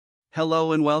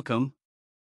Hello and welcome.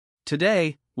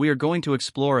 Today, we are going to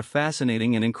explore a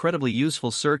fascinating and incredibly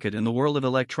useful circuit in the world of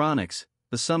electronics,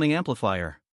 the summing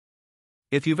amplifier.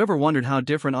 If you've ever wondered how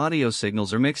different audio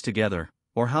signals are mixed together,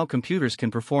 or how computers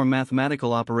can perform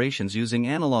mathematical operations using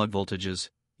analog voltages,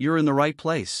 you're in the right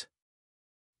place.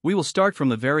 We will start from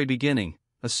the very beginning,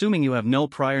 assuming you have no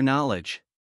prior knowledge.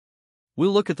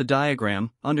 We'll look at the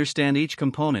diagram, understand each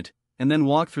component, and then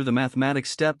walk through the mathematics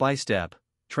step by step,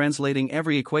 translating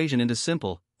every equation into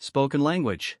simple, spoken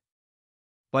language.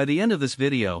 By the end of this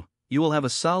video, you will have a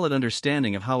solid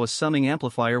understanding of how a summing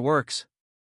amplifier works.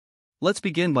 Let's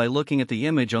begin by looking at the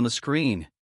image on the screen.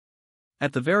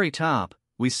 At the very top,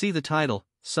 we see the title,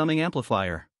 Summing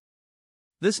Amplifier.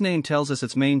 This name tells us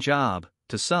its main job,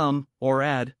 to sum, or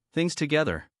add, things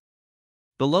together.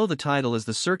 Below the title is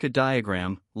the circuit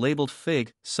diagram, labeled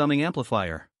Fig, Summing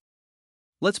Amplifier.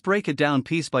 Let's break it down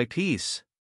piece by piece.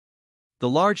 The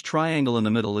large triangle in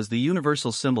the middle is the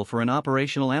universal symbol for an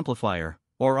operational amplifier,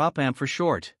 or op-amp for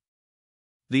short.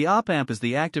 The op-amp is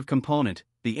the active component,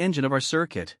 the engine of our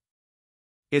circuit.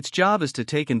 Its job is to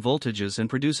take in voltages and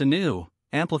produce a new,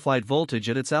 amplified voltage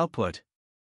at its output.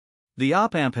 The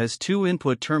op-amp has two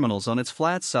input terminals on its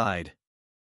flat side.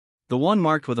 The one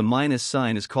marked with a minus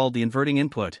sign is called the inverting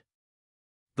input.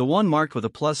 The one marked with a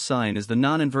plus sign is the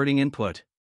non-inverting input.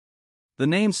 The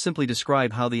names simply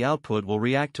describe how the output will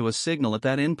react to a signal at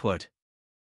that input.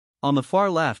 On the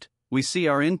far left, we see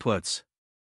our inputs.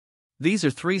 These are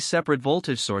three separate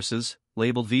voltage sources,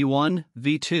 labeled V1,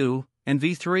 V2, and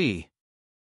V3.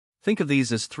 Think of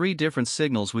these as three different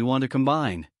signals we want to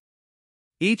combine.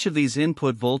 Each of these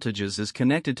input voltages is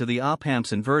connected to the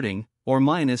op-amp's inverting, or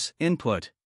minus, input.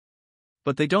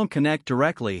 But they don't connect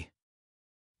directly.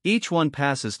 Each one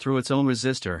passes through its own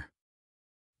resistor.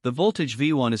 The voltage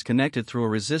V1 is connected through a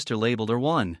resistor labeled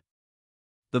R1.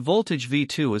 The voltage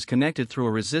V2 is connected through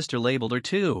a resistor labeled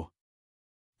R2.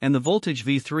 And the voltage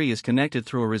V3 is connected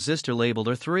through a resistor labeled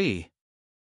R3.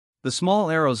 The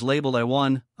small arrows labeled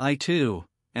I1, I2,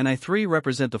 and I3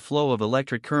 represent the flow of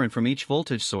electric current from each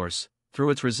voltage source,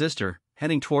 through its resistor,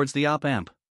 heading towards the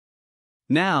op-amp.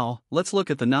 Now, let's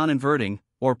look at the non-inverting,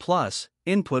 or plus,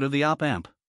 input of the op-amp.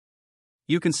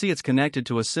 You can see it's connected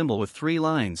to a symbol with three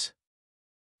lines.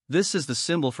 This is the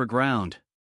symbol for ground.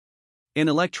 In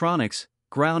electronics,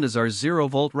 ground is our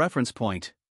 0-volt reference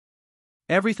point.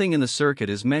 Everything in the circuit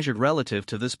is measured relative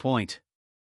to this point.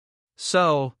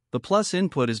 So, the plus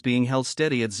input is being held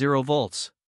steady at 0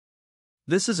 volts.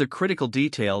 This is a critical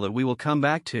detail that we will come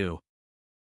back to.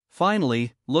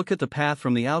 Finally, look at the path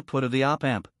from the output of the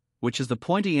op-amp, which is the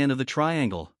pointy end of the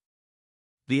triangle.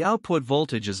 The output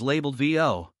voltage is labeled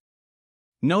VO.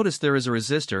 Notice there is a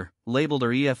resistor, labeled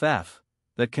EFF,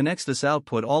 that connects this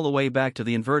output all the way back to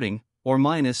the inverting, or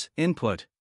minus, input.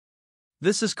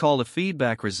 This is called a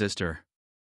feedback resistor.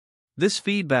 This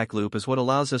feedback loop is what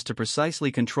allows us to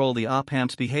precisely control the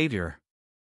op-amp's behavior.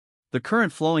 The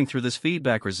current flowing through this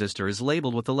feedback resistor is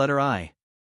labeled with the letter I.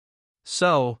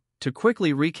 So, to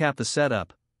quickly recap the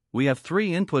setup, we have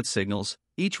three input signals,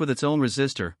 each with its own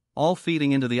resistor, all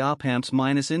feeding into the op-amp's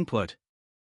minus input.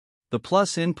 The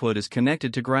plus input is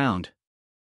connected to ground.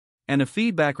 And a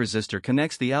feedback resistor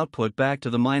connects the output back to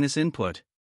the minus input.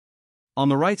 On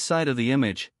the right side of the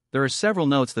image, there are several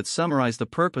notes that summarize the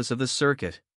purpose of this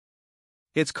circuit.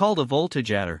 It's called a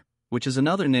voltage adder, which is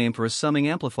another name for a summing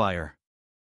amplifier.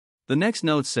 The next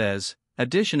note says,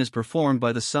 addition is performed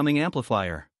by the summing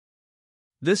amplifier.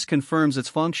 This confirms its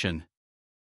function.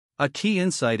 A key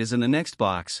insight is in the next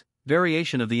box,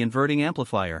 variation of the inverting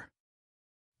amplifier.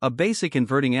 A basic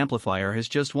inverting amplifier has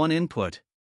just one input.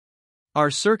 Our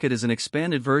circuit is an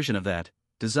expanded version of that,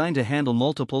 designed to handle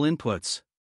multiple inputs.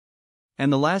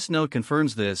 And the last note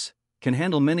confirms this, can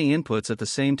handle many inputs at the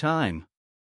same time.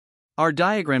 Our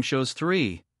diagram shows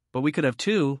 3, but we could have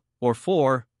 2, or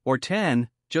 4, or 10,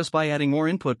 just by adding more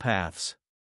input paths.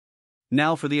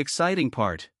 Now for the exciting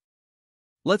part.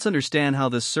 Let's understand how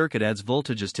this circuit adds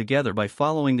voltages together by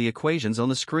following the equations on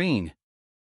the screen.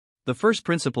 The first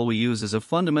principle we use is a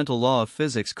fundamental law of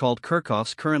physics called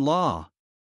Kirchhoff's current law.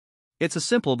 It's a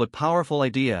simple but powerful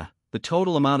idea. The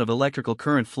total amount of electrical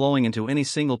current flowing into any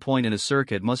single point in a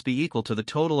circuit must be equal to the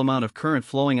total amount of current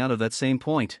flowing out of that same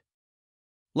point.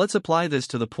 Let's apply this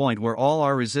to the point where all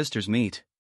our resistors meet.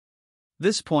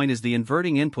 This point is the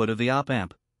inverting input of the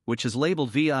op-amp, which is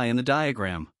labeled VI in the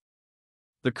diagram.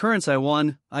 The currents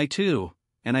I1, I2,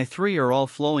 and I3 are all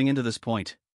flowing into this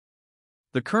point.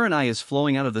 The current I is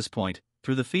flowing out of this point,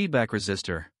 through the feedback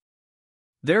resistor.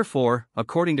 Therefore,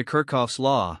 according to Kirchhoff's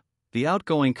law, the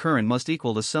outgoing current must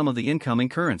equal the sum of the incoming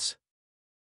currents.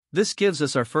 This gives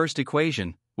us our first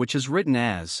equation, which is written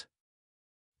as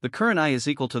The current I is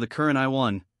equal to the current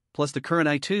I1, plus the current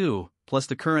I2, plus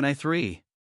the current I3.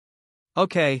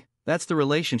 Okay, that's the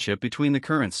relationship between the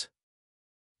currents.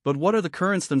 But what are the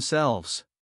currents themselves?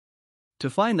 To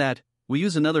find that, we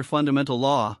use another fundamental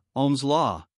law, Ohm's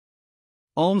law.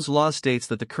 Ohm's law states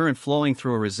that the current flowing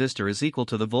through a resistor is equal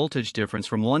to the voltage difference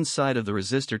from one side of the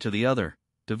resistor to the other,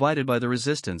 divided by the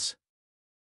resistance.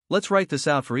 Let's write this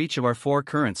out for each of our four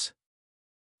currents.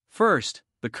 First,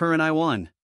 the current I1.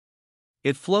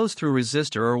 It flows through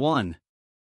resistor R1.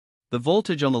 The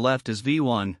voltage on the left is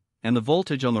V1, and the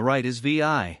voltage on the right is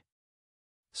VI.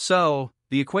 So,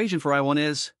 the equation for I1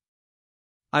 is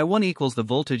I1 equals the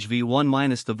voltage V1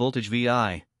 minus the voltage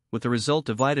VI, with the result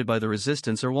divided by the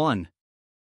resistance R1.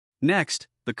 Next,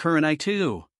 the current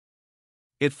I2.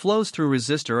 It flows through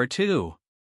resistor R2.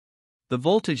 The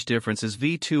voltage difference is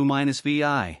V2 minus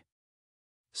VI.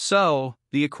 So,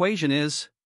 the equation is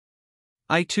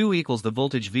I2 equals the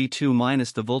voltage V2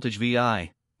 minus the voltage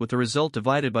VI, with the result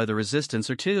divided by the resistance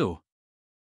R2.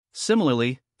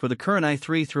 Similarly, for the current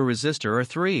I3 through resistor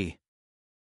R3.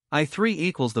 I3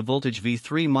 equals the voltage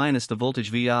V3 minus the voltage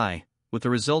VI, with the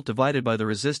result divided by the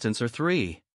resistance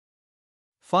R3.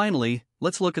 Finally,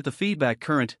 let's look at the feedback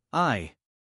current, I.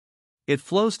 It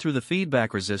flows through the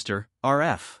feedback resistor,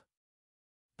 RF.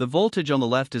 The voltage on the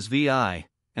left is VI,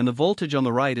 and the voltage on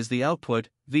the right is the output,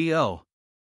 VO.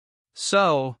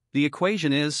 So, the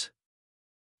equation is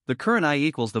the current I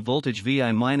equals the voltage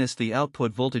VI minus the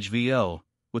output voltage VO,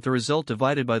 with the result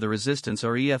divided by the resistance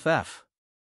or EFF.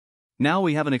 Now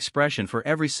we have an expression for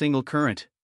every single current.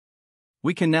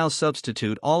 We can now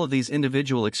substitute all of these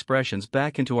individual expressions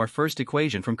back into our first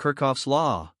equation from Kirchhoff's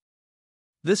law.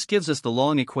 This gives us the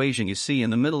long equation you see in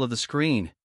the middle of the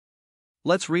screen.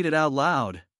 Let's read it out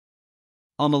loud.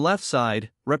 On the left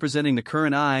side, representing the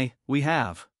current I, we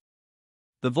have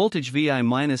the voltage VI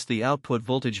minus the output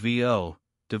voltage VO,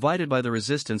 divided by the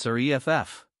resistance or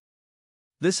EFF.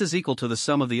 This is equal to the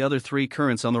sum of the other three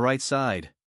currents on the right side.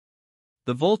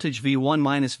 The voltage V1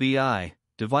 minus VI,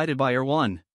 divided by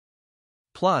R1,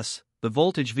 plus the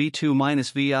voltage V2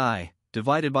 minus VI,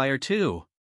 divided by R2,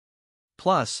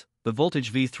 plus the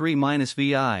voltage V3 minus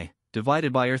VI,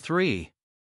 divided by R3.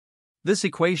 This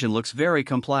equation looks very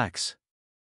complex.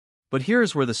 But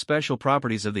here's where the special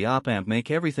properties of the op-amp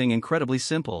make everything incredibly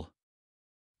simple.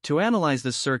 To analyze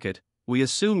this circuit, we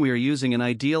assume we are using an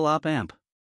ideal op-amp.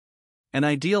 An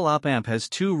ideal op-amp has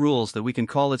two rules that we can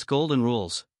call its golden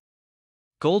rules.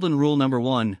 Golden rule number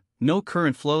 1, no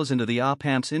current flows into the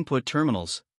op-amp's input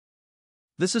terminals.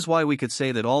 This is why we could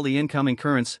say that all the incoming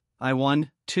currents,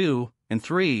 I1, 2, and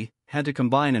 3, had to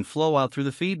combine and flow out through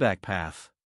the feedback path.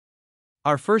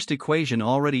 Our first equation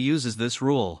already uses this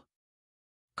rule.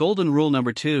 Golden rule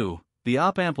number 2, the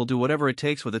op-amp will do whatever it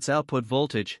takes with its output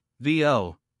voltage,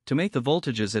 VO, to make the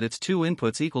voltages at its two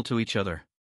inputs equal to each other.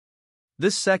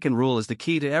 This second rule is the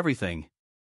key to everything.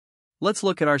 Let's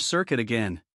look at our circuit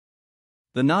again.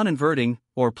 The non-inverting,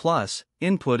 or plus,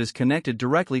 input is connected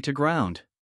directly to ground.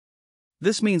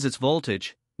 This means its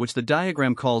voltage, which the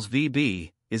diagram calls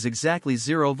VB, is exactly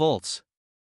 0 volts.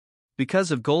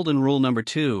 Because of golden rule number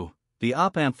 2, the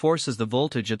op-amp forces the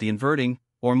voltage at the inverting,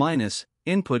 or minus,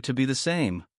 input to be the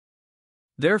same.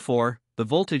 Therefore, the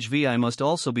voltage VI must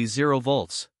also be 0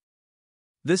 volts.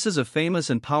 This is a famous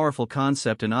and powerful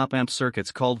concept in op-amp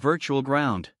circuits called virtual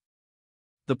ground.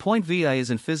 The point VI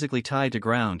isn't physically tied to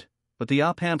ground, but the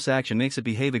op-amp's action makes it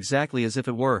behave exactly as if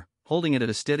it were, holding it at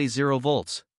a steady 0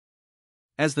 volts.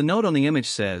 As the note on the image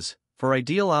says, for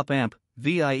ideal op-amp,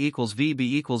 VI equals VB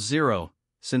equals 0,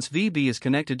 since VB is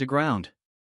connected to ground.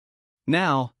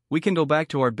 Now, we can go back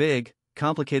to our big,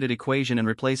 complicated equation and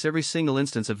replace every single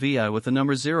instance of VI with the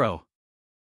number 0.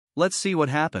 Let's see what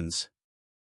happens.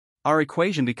 Our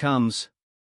equation becomes,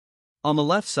 on the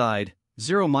left side,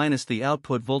 0 minus the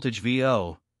output voltage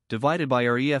VO, divided by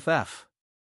our EFF.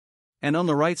 And on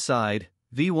the right side,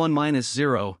 V1 minus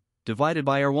 0, divided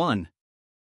by R1,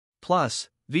 plus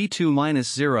V2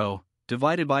 minus 0,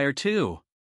 divided by R2,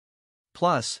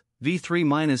 plus V3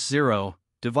 minus 0,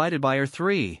 divided by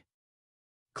R3.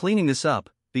 Cleaning this up,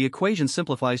 the equation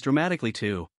simplifies dramatically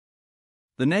to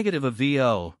the negative of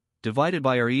VO, divided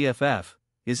by our EFF,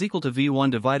 is equal to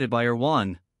V1 divided by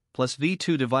R1, plus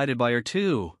V2 divided by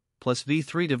R2, plus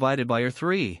V3 divided by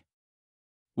R3.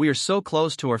 We are so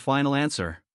close to our final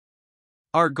answer.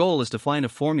 Our goal is to find a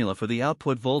formula for the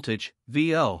output voltage,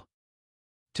 VO.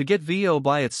 To get VO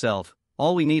by itself,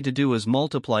 all we need to do is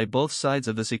multiply both sides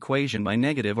of this equation by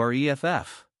negative our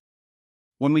EFF.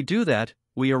 When we do that,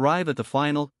 we arrive at the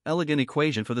final, elegant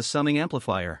equation for the summing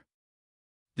amplifier.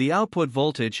 The output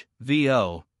voltage,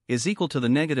 VO, is equal to the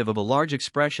negative of a large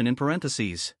expression in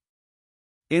parentheses.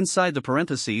 Inside the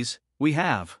parentheses, we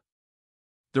have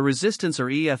the resistance or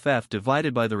EFF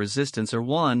divided by the resistance or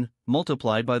 1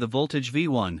 multiplied by the voltage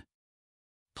V1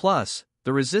 plus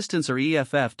the resistance or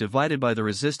EFF divided by the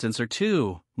resistance or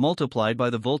 2 multiplied by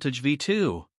the voltage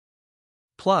V2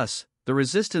 plus the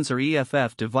resistance or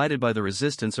EFF divided by the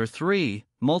resistance or 3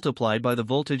 multiplied by the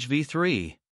voltage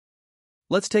V3.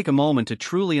 Let's take a moment to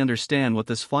truly understand what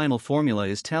this final formula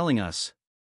is telling us.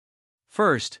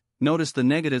 First, notice the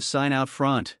negative sign out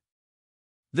front.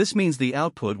 This means the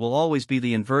output will always be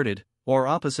the inverted, or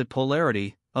opposite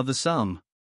polarity, of the sum.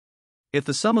 If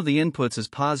the sum of the inputs is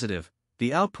positive,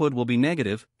 the output will be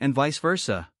negative, and vice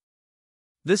versa.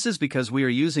 This is because we are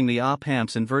using the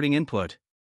op-amp's inverting input.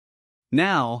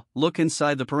 Now, look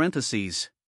inside the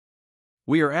parentheses.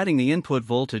 We are adding the input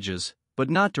voltages, but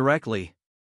not directly.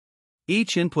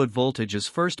 Each input voltage is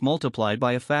first multiplied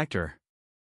by a factor.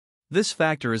 This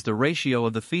factor is the ratio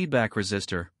of the feedback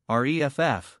resistor, or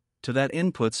EFF, to that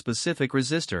input-specific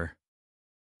resistor.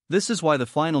 This is why the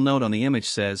final note on the image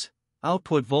says,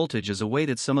 output voltage is a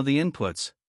weighted sum of the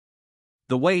inputs.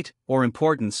 The weight, or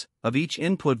importance, of each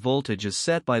input voltage is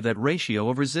set by that ratio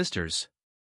of resistors.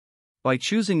 By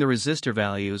choosing the resistor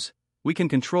values, we can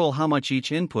control how much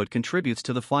each input contributes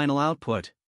to the final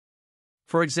output.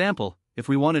 For example, if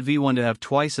we wanted V1 to have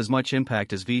twice as much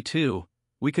impact as V2,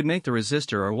 we could make the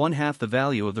resistor or 1/2 the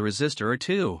value of the resistor or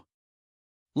 2.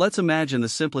 Let's imagine the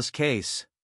simplest case.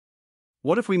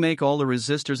 What if we make all the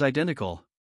resistors identical?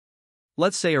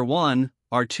 Let's say R1,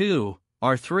 R2,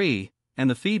 R3, and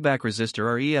the feedback resistor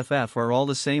or EFF are all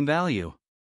the same value.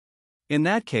 In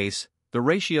that case, the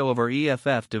ratio of our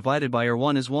EFF divided by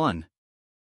R1 is 1.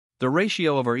 The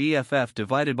ratio of our EFF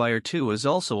divided by R2 is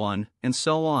also 1, and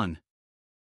so on.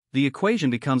 The equation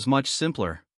becomes much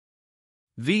simpler.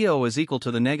 VO is equal to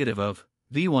the negative of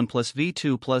V1 plus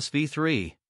V2 plus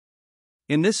V3.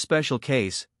 In this special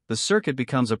case, the circuit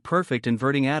becomes a perfect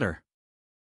inverting adder.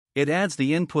 It adds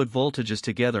the input voltages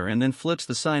together and then flips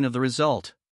the sign of the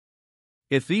result.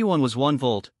 If V1 was 1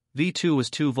 volt, V2 was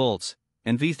 2 volts,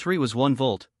 and V3 was 1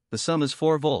 volt, the sum is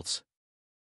 4 volts.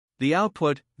 The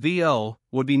output, VO,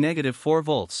 would be negative 4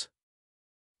 volts.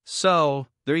 So,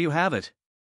 there you have it.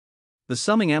 The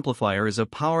summing amplifier is a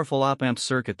powerful op-amp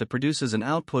circuit that produces an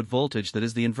output voltage that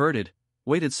is the inverted,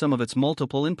 weighted sum of its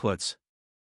multiple inputs.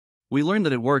 We learned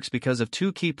that it works because of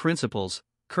two key principles: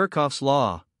 Kirchhoff's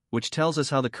law, which tells us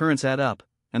how the currents add up,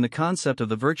 and the concept of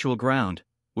the virtual ground,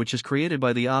 which is created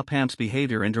by the op-amp's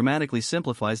behavior and dramatically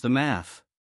simplifies the math.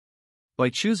 By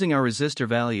choosing our resistor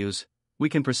values, we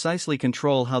can precisely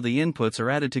control how the inputs are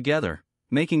added together,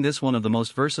 making this one of the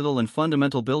most versatile and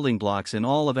fundamental building blocks in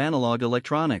all of analog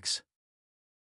electronics.